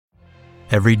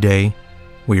Every day,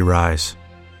 we rise,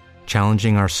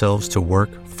 challenging ourselves to work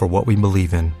for what we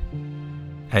believe in.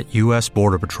 At U.S.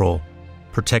 Border Patrol,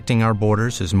 protecting our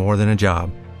borders is more than a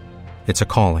job. It's a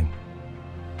calling.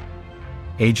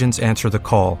 Agents answer the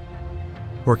call,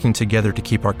 working together to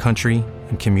keep our country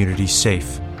and communities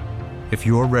safe. If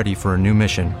you are ready for a new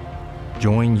mission,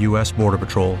 join U.S. Border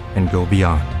Patrol and go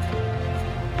beyond.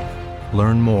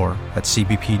 Learn more at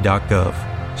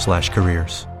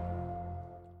cbp.gov/careers.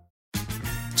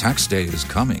 Tax day is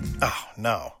coming. Oh,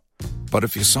 no. But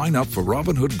if you sign up for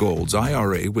Robinhood Gold's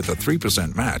IRA with a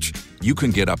 3% match, you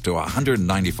can get up to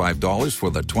 $195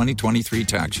 for the 2023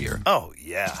 tax year. Oh,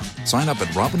 yeah. Sign up at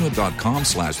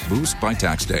Robinhood.com/boost by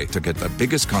tax day to get the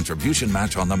biggest contribution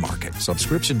match on the market.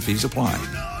 Subscription fees apply.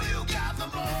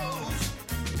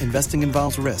 Investing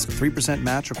involves risk. 3%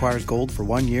 match requires gold for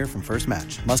 1 year from first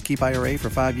match. Must keep IRA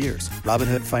for 5 years.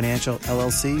 Robinhood Financial,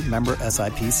 LLC, member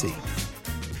SIPC.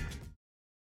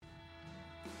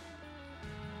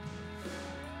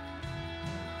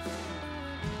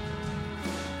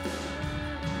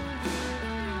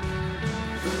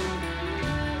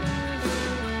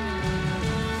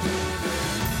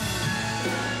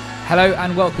 Hello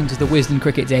and welcome to the Wisden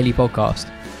Cricket Daily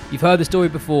Podcast. You've heard the story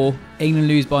before, England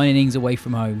lose by an innings away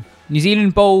from home. New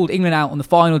Zealand bowled England out on the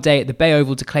final day at the Bay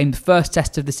Oval to claim the first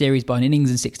test of the series by an innings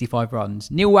and 65 runs.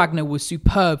 Neil Wagner was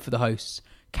superb for the hosts,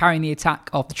 carrying the attack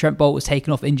after Trent Boult was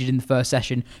taken off injured in the first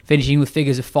session, finishing with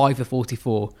figures of 5 for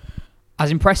 44. As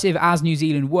impressive as New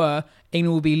Zealand were,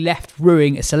 England will be left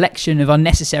ruining a selection of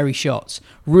unnecessary shots.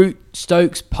 Root,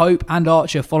 Stokes, Pope and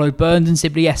Archer followed Burns and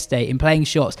Sibley yesterday in playing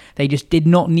shots they just did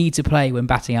not need to play when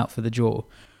batting out for the draw.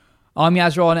 I'm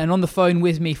Yazron, and on the phone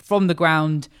with me from the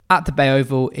ground at the Bay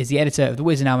Oval is the editor of the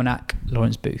Wisden Almanac,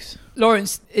 Lawrence Booth.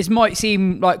 Lawrence, this might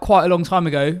seem like quite a long time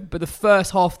ago, but the first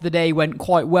half of the day went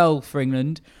quite well for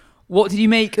England. What did you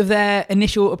make of their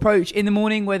initial approach in the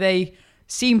morning where they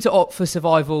seemed to opt for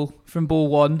survival from ball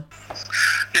one?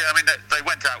 Yeah, I mean, they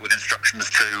went out with instructions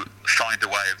to find a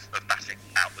way of batting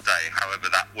out the day. However,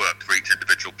 that worked for each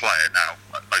individual player. Now,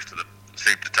 most of them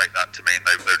seemed to take that to mean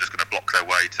they were just going to block their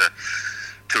way to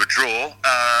a draw,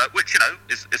 which, you know,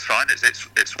 is fine.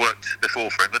 It's worked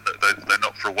before for England. They're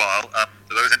not for a while. But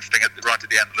it was interesting right at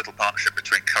the end, the little partnership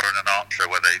between Curran and Archer,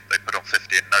 where they put on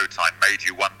 50 in no time, made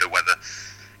you wonder whether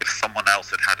if someone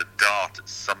else had a dart at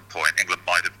some point, England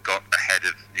might have got ahead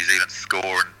of New Zealand's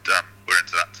score, and we're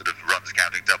into that sort of runs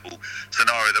counting double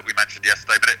scenario that we mentioned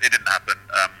yesterday. But it didn't happen.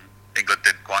 England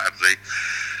didn't quite have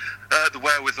the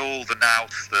wherewithal, the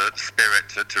nous, the spirit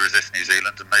to resist New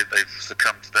Zealand, and they've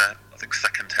succumbed to their, I think,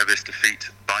 second heaviest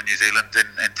defeat by New Zealand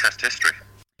in Test history.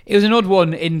 It was an odd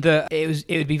one in that it's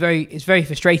very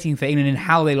frustrating for England in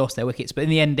how they lost their wickets, but in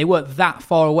the end they weren't that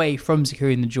far away from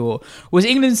securing the draw. Was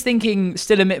England's thinking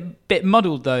still a bit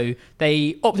muddled though?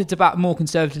 They opted to bat more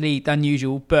conservatively than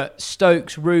usual, but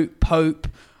Stokes, Root, Pope,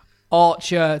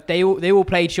 Archer, they all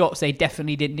played shots they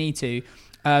definitely didn't need to.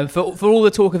 For all the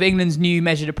talk of England's new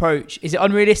measured approach, is it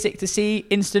unrealistic to see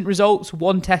instant results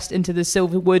one test into the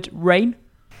Silverwood reign?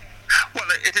 Well,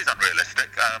 it is unrealistic.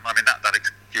 I mean, that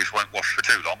excuse won't wash for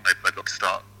too long. They've got to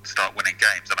start winning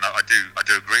games. I mean, I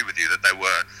do agree with you that there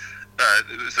were.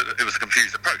 It was a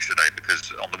confused approach today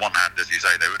because on the one hand, as you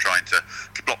say, they were trying to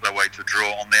block their way to a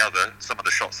draw. On the other, some of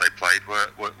the shots they played were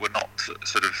not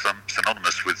sort of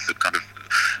synonymous with the kind of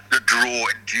the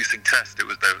draw-inducing test. It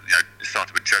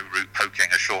started with Joe Root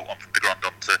poking a short one from de Grande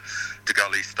onto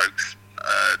Gully. Stokes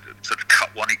sort of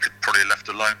cut one he could probably have left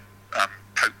alone.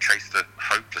 Pope chased a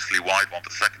hopelessly wide one for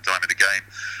the second time in the game.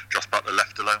 Joss Butler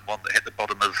left alone one that hit the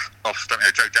bottom of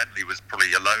Stokes. Joe Denley was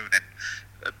probably alone in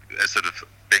sort of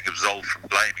being absolved from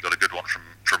blame. He got a good one from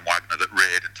Wagner that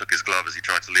reared and took his glove as he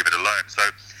tried to leave it alone.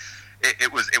 So it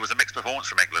was a mixed performance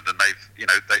from England, and they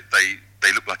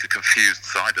look like a confused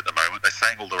side at the moment. They're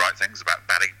saying all the right things about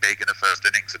batting big in the first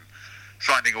innings and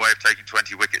finding a way of taking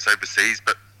 20 wickets overseas,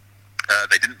 but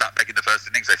they didn't bat big in the first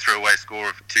innings. They threw away a score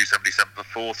of 277 for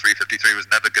 4. 353 was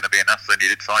never going to be enough. They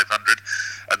needed 500,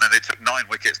 and then they took 9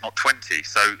 wickets, not 20.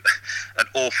 So an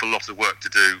awful lot of work to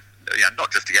do.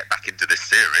 Not just to get back into this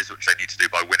series, which they need to do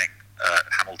by winning.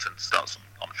 Hamilton starts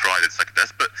on Friday, the second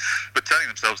test, but turning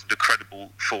themselves into a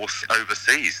credible force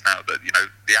overseas. Now that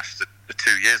the Ashes are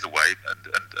 2 years away, and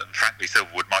frankly,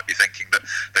 Silverwood might be thinking that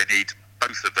they need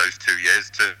both of those 2 years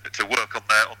to work on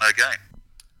their game.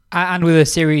 And with a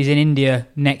series in India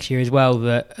next year as well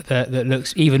that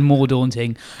looks even more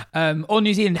daunting. On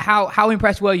New Zealand, how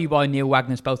impressed were you by Neil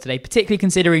Wagner's spell today, particularly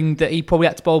considering that he probably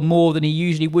had to bowl more than he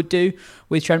usually would do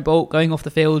with Trent Boult going off the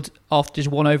field after just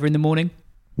 1 over in the morning?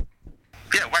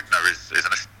 Yeah, Wagner is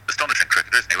an astonishing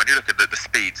cricketer, isn't he? When you look at the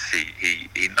speed speeds,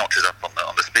 he notches up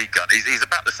on the speed gun. He's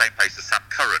about the same pace as Sam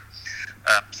Curran.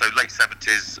 So late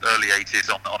 70s, early 80s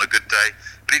on a good day,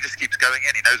 but he just keeps going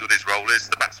in. He knows what his role is.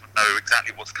 The batsmen know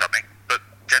exactly what's coming, but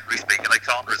generally speaking, they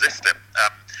can't resist him.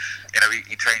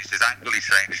 He changed his angle.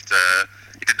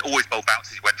 He didn't always bowl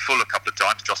bounces. He went full a couple of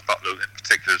times. Joss Butler, in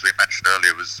particular, as we mentioned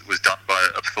earlier, was done by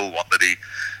a full one that he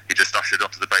just ushered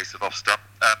onto the base of off stump.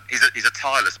 He's a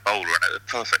tireless bowler and a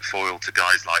perfect foil to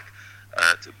guys like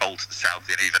to bowl to the south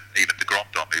and even de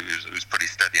Grandhomme, who's pretty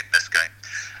steady in this game.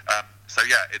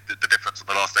 The difference on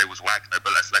the last day was Wagner,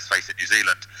 but let's face it, New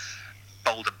Zealand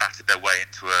bowled and batted their way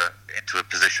into a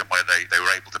position where they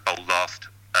were able to bowl last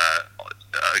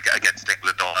against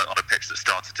England on a pitch that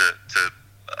started to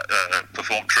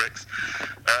perform tricks,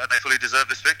 and they fully deserve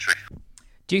this victory.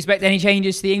 Do you expect any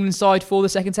changes to the England side for the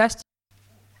second test?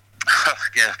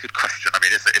 Yeah, good question. I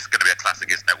mean, it's going to be a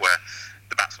classic, isn't it, where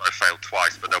the batsmen have failed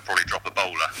twice, but they'll probably drop a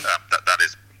bowler. That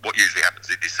is what usually happens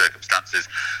in these circumstances.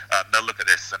 They'll look at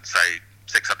this and say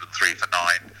 603 for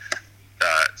 9.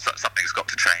 Something's got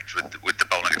to change with the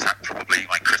bowling attack, probably.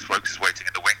 Chris Wokes is waiting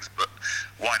in the wings, but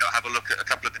why not have a look at a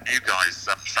couple of the new guys?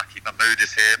 Saki Mahmood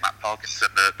is here, Matt Parkinson,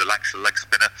 the Lancashire leg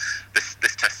spinner.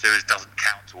 This test series doesn't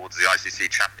count towards the ICC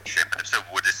Championship, and if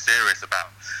Silverwood is serious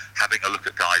about having a look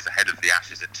at guys ahead of the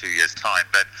Ashes in 2 years' time,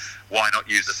 then why not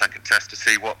use the second test to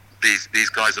see what these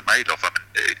guys are made of? I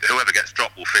mean, whoever gets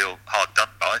dropped will feel hard done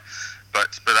by.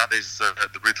 But that is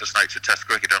the ruthless nature of Test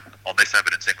cricket. On this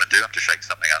evidence, England do have to shake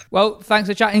something up. Well, thanks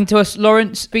for chatting to us,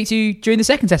 Lawrence. Speak to you during the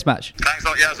second Test match. Thanks a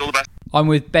lot. Yeah, it's all the best. I'm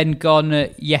with Ben Gardner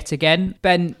yet again.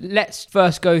 Ben, let's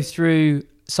first go through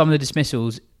some of the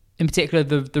dismissals, in particular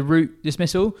the Root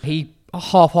dismissal. He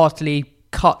half-heartedly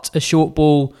cut a short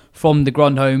ball from the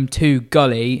Grandhomme to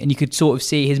Gully, and you could sort of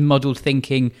see his muddled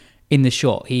thinking in the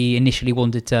shot. He initially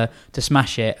wanted to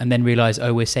smash it and then realised,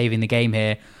 we're saving the game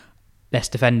here. Let's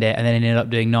defend it, and then ended up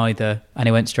doing neither, and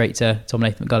it went straight to Tom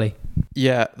Latham Gully.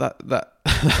 Yeah,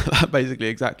 that basically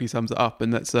exactly sums it up,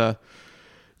 and that's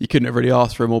you couldn't have really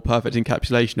asked for a more perfect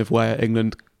encapsulation of where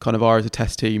England kind of are as a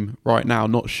Test team right now.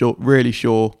 Not really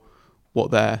sure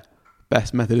what their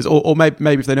best method is, or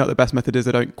maybe if they know what their best method is,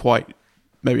 they aren't quite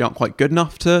good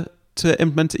enough to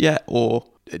implement it yet, or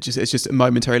it's just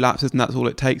momentary lapses, and that's all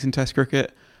it takes in Test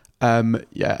cricket. And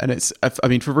it's, I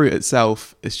mean, for Root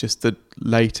itself, it's just the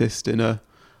latest in a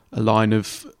line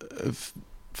of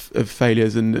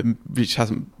failures, and which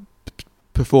hasn't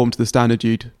performed to the standard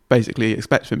you'd basically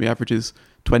expect from him. He averages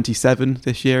 27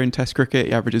 this year in Test cricket.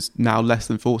 He averages now less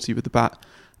than 40 with the bat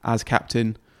as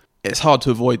captain. It's hard to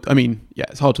avoid.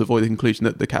 It's hard to avoid the conclusion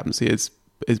that the captaincy is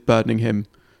burdening him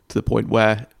to the point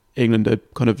where England are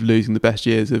kind of losing the best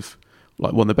years of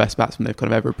like one of the best batsmen they've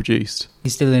kind of ever produced.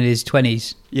 He's still in his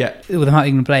 20s. Yeah. With him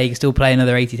having to play, he can still play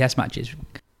another 80 Test matches.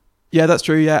 Yeah, that's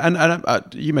true, yeah.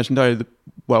 And you mentioned earlier,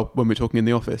 when we were talking in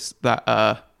the office, that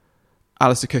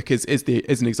Alistair Cook is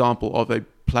an example of a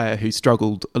player who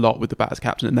struggled a lot with the bat as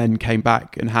captain and then came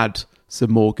back and had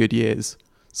some more good years.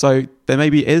 So there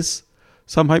maybe is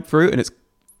some hope for it, and it's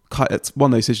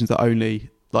one of those decisions that only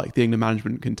like the England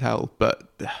management can tell,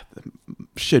 but there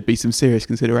should be some serious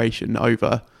consideration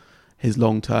over his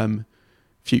long-term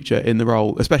future in the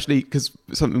role, especially because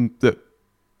something that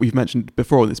we've mentioned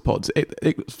before in this pod,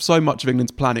 so much of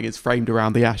England's planning is framed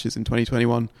around the Ashes in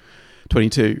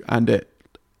 2021-22, and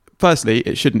firstly,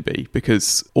 it shouldn't be,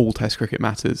 because all Test cricket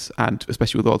matters, and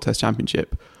especially with the World Test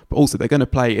Championship, but also they're going to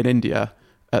play in India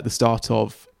at the start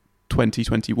of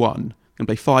 2021, they're going to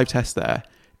play 5 tests there.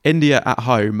 India at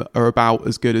home are about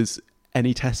as good as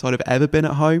any Test side have ever been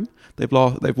at home. They've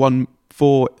won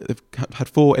 4, they've had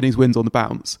 4 innings wins on the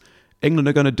bounce. England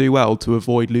are going to do well to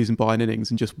avoid losing by an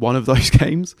innings in just one of those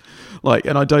games.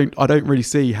 And I don't really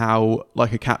see how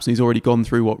like a captain who's already gone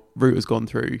through what Root has gone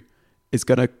through is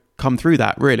going to come through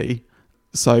that, really.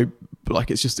 So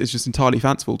it's just entirely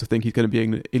fanciful to think he's going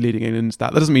to be leading England into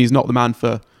that. That doesn't mean he's not the man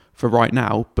for right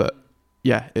now, but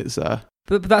yeah, it's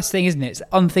But that's the thing, isn't it? It's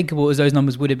unthinkable as those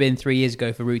numbers would have been 3 years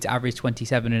ago for Root to average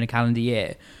 27 in a calendar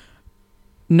year.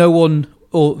 No one,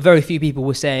 or very few people,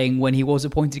 were saying when he was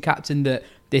appointed captain that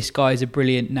this guy is a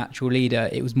brilliant natural leader.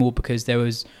 It was more because there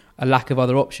was a lack of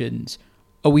other options.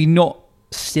 Are we not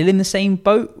still in the same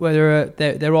boat where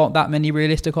there aren't that many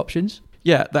realistic options?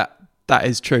 Yeah, that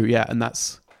is true. Yeah, and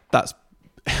that's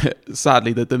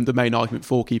sadly the main argument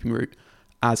for keeping Root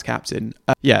as captain.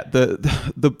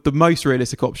 The most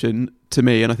realistic option to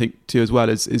me, and I think to you as well,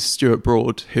 is Stuart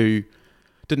Broad, who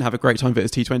didn't have a great time of it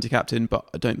as T20 captain, but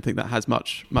I don't think that has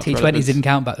much T20s relevance. Didn't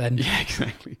count back then. Yeah,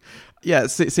 exactly. Yeah, it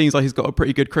seems like he's got a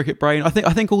pretty good cricket brain. I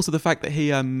think also the fact that he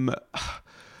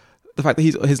the fact that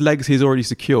his legacy is already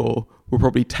secure will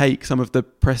probably take some of the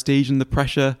prestige and the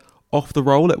pressure off the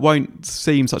role. It won't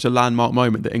seem such a landmark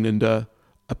moment that England are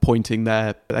appointing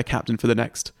their captain for the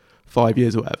next 5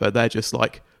 years or whatever. They're just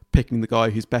like picking the guy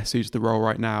who's best suited to the role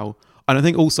right now. And I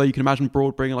think also you can imagine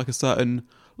Broad bringing like a certain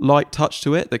light touch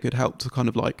to it that could help to kind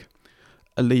of like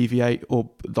alleviate or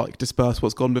like disperse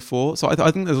what's gone before. So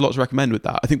I think there's a lot to recommend with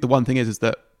that. I think the one thing is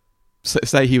that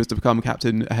say he was to become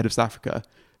captain ahead of South Africa,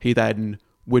 he then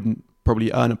wouldn't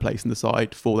probably earn a place in the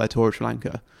side for their tour of Sri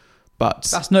Lanka. But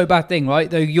that's no bad thing, right?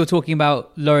 Though you're talking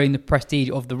about lowering the prestige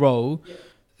of the role.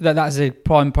 That's a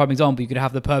prime example. You could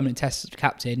have the permanent Test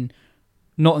captain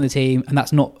not in the team, and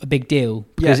that's not a big deal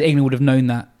because England would have known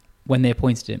that when they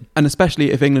appointed him. And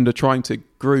especially if England are trying to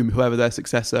groom whoever their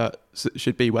successor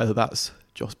should be, whether that's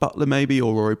Joss Butler maybe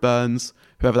or Rory Burns,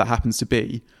 whoever that happens to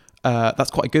be,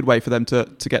 that's quite a good way for them to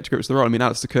get to grips with the role. I mean,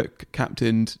 Alistair Cook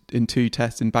captained in 2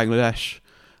 tests in Bangladesh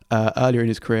earlier in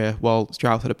his career, while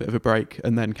Strauss had a bit of a break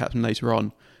and then captain later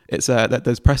on. It's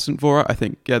there's precedent for it. I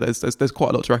think there's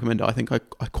quite a lot to recommend. I think I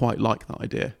quite like that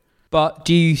idea. But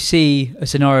do you see a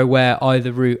scenario where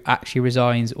either Root actually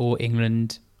resigns or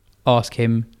England ask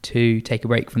him to take a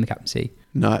break from the captaincy?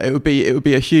 No, it would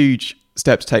be a huge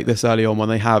step to take this early on when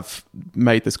they have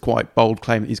made this quite bold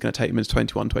claim that he's going to take them into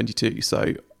 21-22.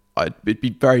 So it'd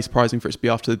be very surprising for it to be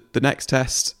after the next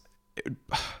test.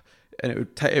 It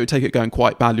would take it going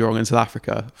quite badly wrong in South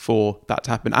Africa for that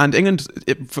to happen. And England,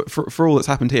 for all that's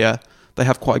happened here, they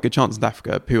have quite a good chance in South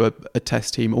Africa, who are a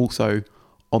test team also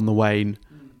on the wane.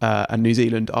 And New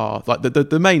Zealand are like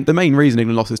the main reason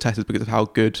England lost this test is because of how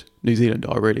good New Zealand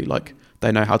are. Really, like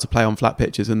they know how to play on flat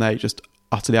pitches, and they just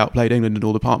utterly outplayed England in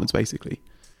all departments, basically.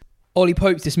 Ollie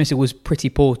Pope's dismissal was pretty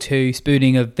poor too,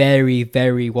 spooning a very,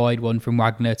 very wide one from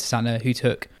Wagner to Santner, who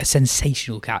took a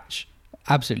sensational catch.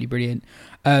 Absolutely brilliant.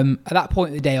 At that point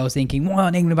of the day, I was thinking, why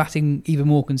aren't England batting even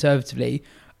more conservatively?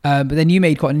 But then you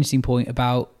made quite an interesting point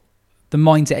about the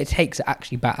mindset it takes to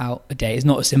actually bat out a day. It's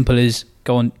not as simple as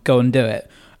go and do it.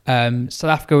 South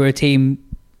Africa were a team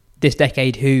this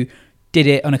decade who did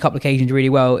it on a couple of occasions really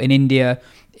well. In India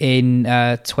in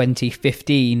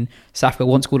 2015, South Africa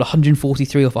once scored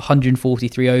 143 off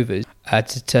 143 overs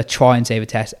to try and save a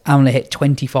test. Amla hit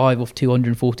 25 off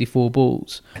 244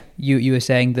 balls. You were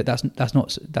saying that's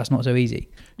not so easy.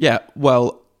 Yeah,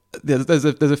 well, there's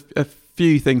a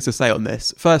few things to say on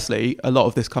this. Firstly, a lot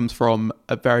of this comes from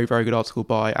a very, very good article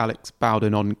by Alex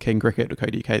Bowden on king.cricket.co.uk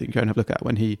that you can go and have a look at,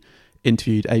 when he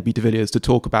interviewed AB de Villiers to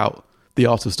talk about the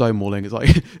art of stonewalling. It's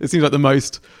like it seems like the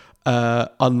most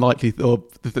unlikely, or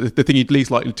the thing you'd least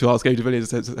likely to ask AB de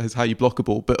Villiers is how you block a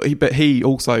ball. But he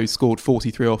also scored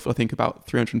 43 off, I think, about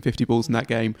 350 balls in that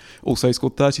game. Also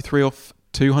scored 33 off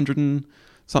 200 and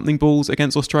something balls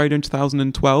against Australia in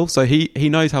 2012. So he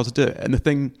knows how to do it. And the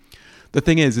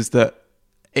thing is that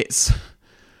it's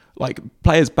like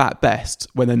players bat best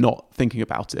when they're not thinking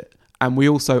about it. And we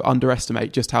also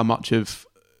underestimate just how much of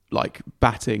like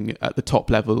batting at the top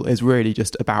level is really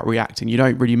just about reacting. You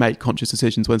don't really make conscious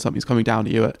decisions when something's coming down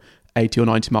at you at 80 or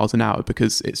 90 miles an hour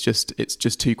because it's just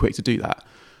too quick to do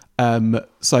that.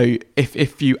 So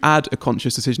if you add a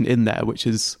conscious decision in there, which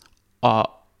is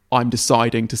I'm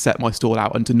deciding to set my stall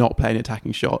out and to not play any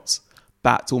attacking shots,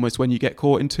 that's almost when you get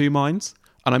caught in two minds.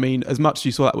 And I mean, as much as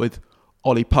you saw that with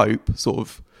Ollie Pope, sort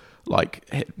of like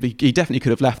he definitely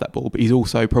could have left that ball, but he's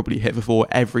also probably hit before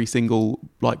every single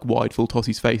like wide full toss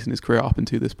he's faced in his career up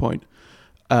until this point.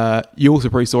 You also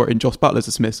probably saw it in Joss Butler's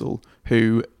dismissal,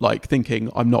 who, like,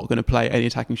 thinking I'm not going to play any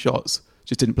attacking shots,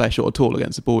 just didn't play a shot at all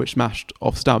against a ball which smashed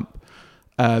off stump.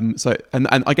 So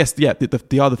I guess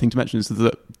the other thing to mention is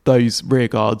that those rear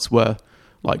guards were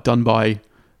like done by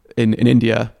in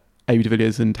India, AB de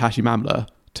Villiers and Hashim Amla,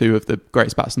 two of the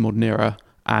greatest batsmen of the modern era,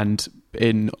 and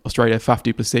in Australia, Faf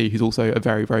du Plessis, who's also a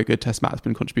very, very good test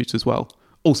batsman, contributor as well.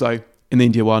 Also, in the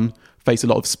India one, faced a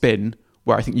lot of spin,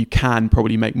 where I think you can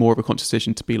probably make more of a conscious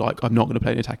decision to be like, I'm not going to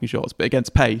play any attacking shots. But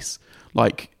against pace,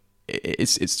 like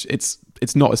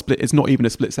it's not a split. It's not even a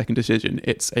split second decision.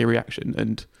 It's a reaction,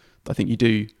 and I think you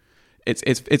do.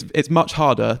 It's much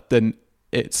harder than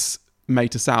it's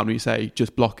made to sound when you say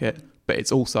just block it. But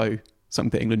it's also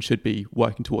something that England should be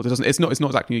working towards. It's not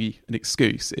exactly an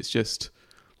excuse. It's just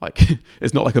like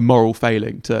it's not like a moral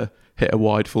failing to hit a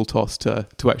wide full toss to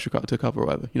extra cut to cover or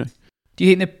whatever, you know. Do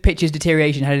you think the pitch's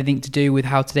deterioration had anything to do with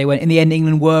how today went? In the end,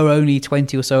 England were only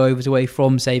 20 or so overs away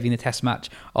from saving the Test match.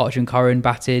 Archer and Curran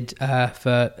batted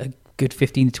for a good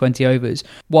 15 to 20 overs.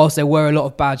 Whilst there were a lot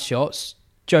of bad shots,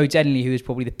 Joe Denley, who was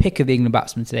probably the pick of the England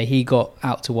batsmen today, he got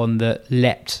out to one that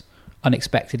leapt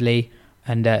unexpectedly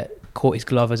and caught his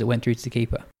glove as it went through to the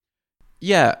keeper.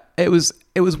 Yeah, it was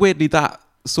weirdly that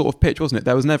sort of pitch, wasn't it?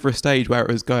 There was never a stage where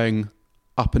it was going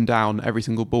up and down every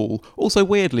single ball. Also,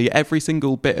 weirdly, every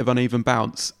single bit of uneven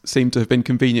bounce seemed to have been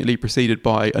conveniently preceded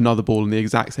by another ball in the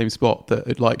exact same spot that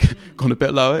had like gone a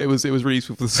bit lower. It was really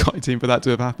useful for the Sky team for that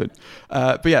to have happened.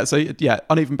 But yeah,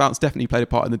 uneven bounce definitely played a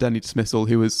part in the Denley dismissal.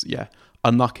 Who was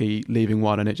unlucky leaving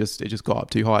one, and it just got up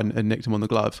too high and nicked him on the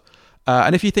glove.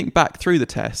 And if you think back through the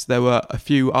test, there were a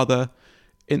few other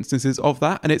instances of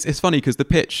that, and it's funny because the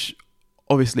pitch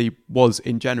obviously was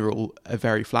in general a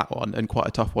very flat one and quite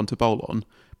a tough one to bowl on,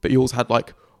 but you also had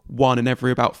like one in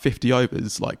every about 50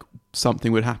 overs like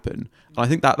something would happen. And I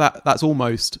think that's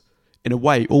almost in a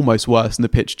way almost worse than the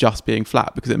pitch just being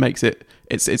flat, because it makes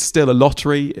it's still a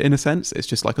lottery in a sense. It's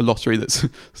just like a lottery that's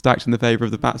stacked in the favour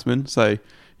of the batsman. So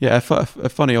yeah, a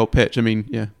funny old pitch. I mean,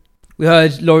 yeah. We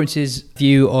heard Lawrence's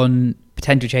view on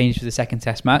potential change for the second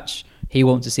test match. He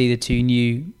wants to see the two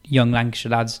new young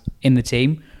Lancashire lads in the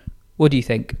team. What do you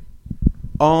think?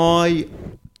 I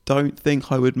don't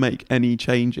think I would make any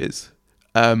changes.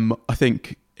 I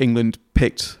think England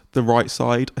picked the right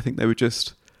side. I think they were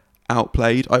just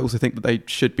outplayed. I also think that they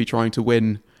should be trying to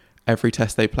win every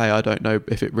test they play. I don't know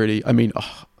if it really... I mean,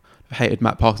 I hated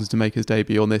Matt Parsons to make his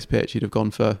debut on this pitch. He could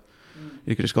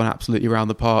have just gone absolutely around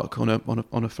the park on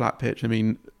a flat pitch. I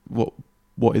mean,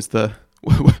 what is the...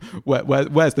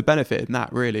 where's the benefit in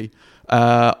that, really?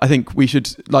 I think we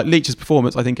should, like Leach's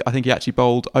performance, I think he actually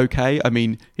bowled okay. I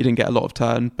mean, he didn't get a lot of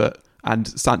turn, and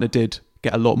Santner did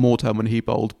get a lot more turn when he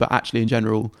bowled, but actually in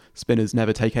general, spinners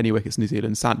never take any wickets in New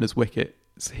Zealand. Santner's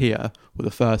wickets here were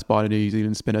the first by a New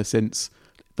Zealand spinner since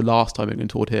the last time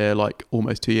England toured here, like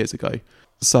almost 2 years ago.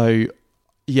 So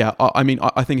yeah, I mean,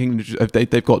 I think England,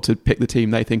 they've got to pick the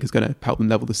team they think is going to help them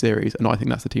level the series, and I think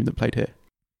that's the team that played here.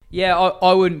 Yeah,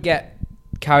 I wouldn't get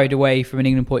carried away from an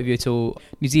England point of view at all.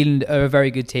 New Zealand are a very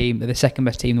good team. They're the second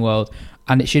best team in the world,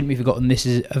 and it shouldn't be forgotten this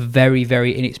is a very,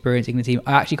 very inexperienced England team.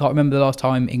 I actually can't remember the last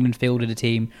time England fielded a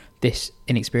team this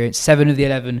inexperienced. 7 of the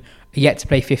 11 are yet to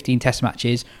play 15 test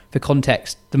matches. For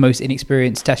context, the most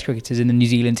inexperienced test cricketers in the New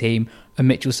Zealand team are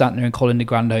Mitchell Santner and Colin de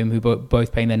Grandhomme, who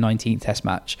both playing their 19th test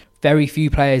match. Very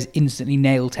few players instantly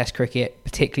nail test cricket,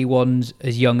 particularly ones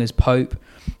as young as Pope.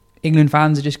 England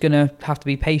fans are just going to have to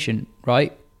be patient,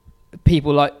 right?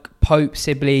 People like Pope,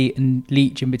 Sibley and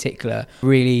Leach in particular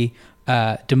really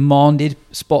demanded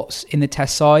spots in the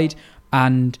test side,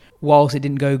 and whilst it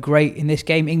didn't go great in this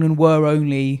game, England were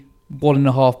only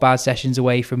 1.5 bad sessions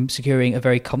away from securing a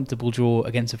very comfortable draw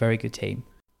against a very good team.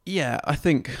 Yeah, I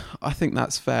think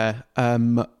that's fair.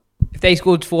 If they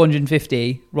scored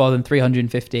 450 rather than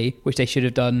 350, which they should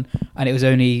have done, and it was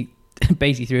only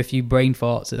basically through a few brain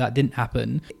farts that didn't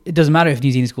happen, it doesn't matter if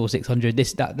New Zealand scores 600.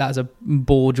 That's a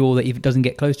ball draw that even doesn't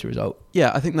get close to a result.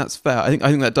 Yeah, I think that's fair. I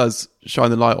think that does shine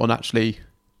the light on actually,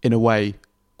 in a way,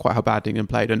 quite how bad England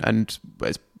played, and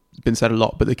it's been said a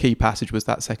lot. But the key passage was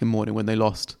that second morning when they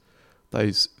lost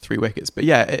those 3 wickets. But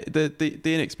yeah, the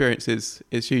inexperience is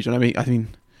huge, and I mean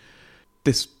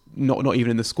this. Not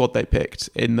even in the squad they picked,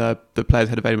 in the players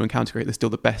had available in county cricket, they're still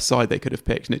the best side they could have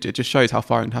picked, and it just shows how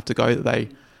far England have to go, that they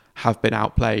have been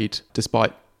outplayed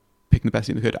despite picking the best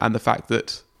team they could, and the fact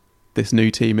that this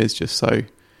new team is just so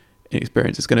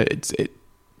inexperienced.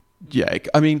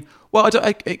 I mean, well,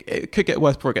 it could get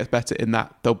worse before it gets better, in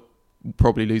that they'll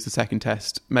probably lose the second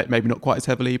test, maybe not quite as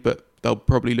heavily, but they'll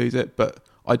probably lose it. But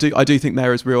I do think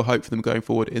there is real hope for them going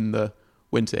forward in the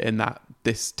winter, in that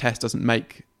this test doesn't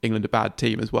make England a bad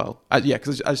team as well.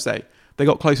 Because as I say, they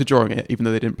got close to drawing it, even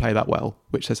though they didn't play that well,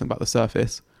 which says something about the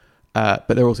surface. But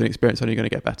they're also inexperienced, only going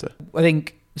to get better. I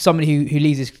think somebody who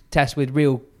leaves this test with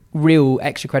real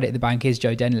extra credit in the bank is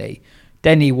Joe Denley.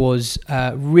 Denley was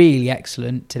really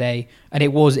excellent today, and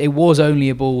it was only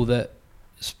a ball that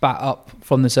spat up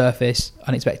from the surface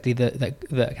unexpectedly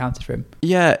that accounted for him.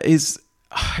 Yeah, he's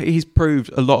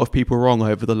proved a lot of people wrong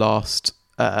over the last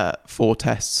 4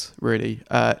 tests, really.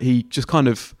 He just kind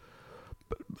of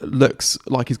looks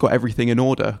like he's got everything in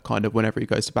order kind of whenever he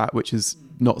goes to bat, which is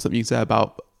not something you can say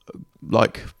about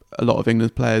like a lot of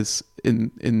England's players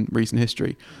in recent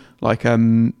history. Like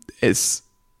he's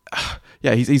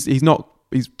not,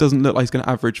 he doesn't look like he's going to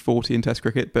average 40 in test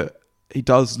cricket, but he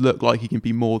does look like he can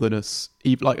be more than us.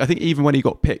 Like, I think even when he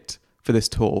got picked for this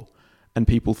tour and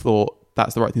people thought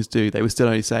that's the right thing to do, they were still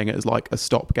only saying it as like a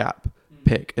stopgap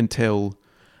pick until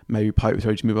maybe Pope was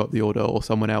ready to move up the order, or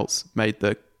someone else made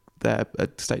their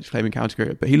stage claim in county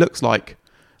cricket. But he looks like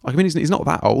I mean, he's not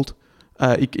that old.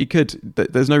 He could.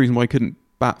 There's no reason why he couldn't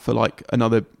bat for like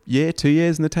another year, 2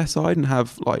 years in the test side and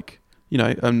have like, you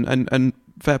know, and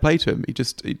fair play to him.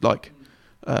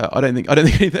 I don't think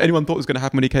anyone thought it was going to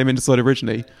happen when he came into the side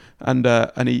originally, and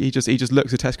he just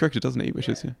looks a Test cricketer, doesn't he? Which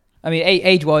is, yeah. I mean,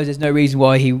 age-wise, there's no reason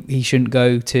why he shouldn't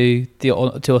go to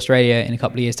Australia in a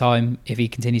couple of years' time if he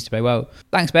continues to play well.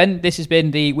 Thanks, Ben. This has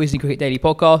been the Wisden Cricket Daily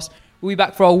podcast. We'll be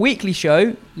back for our weekly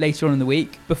show later on in the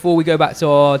week before we go back to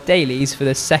our dailies for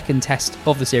the second test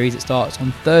of the series that starts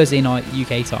on Thursday night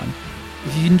UK time.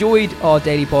 If you've enjoyed our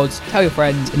daily pods, tell your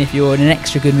friends, and if you're in an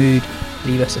extra good mood,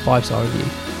 leave us a 5-star review.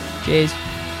 Cheers.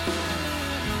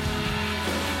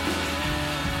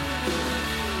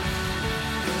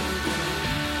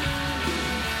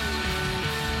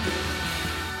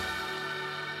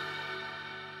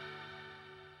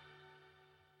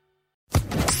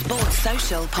 Sports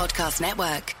Social Podcast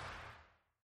Network.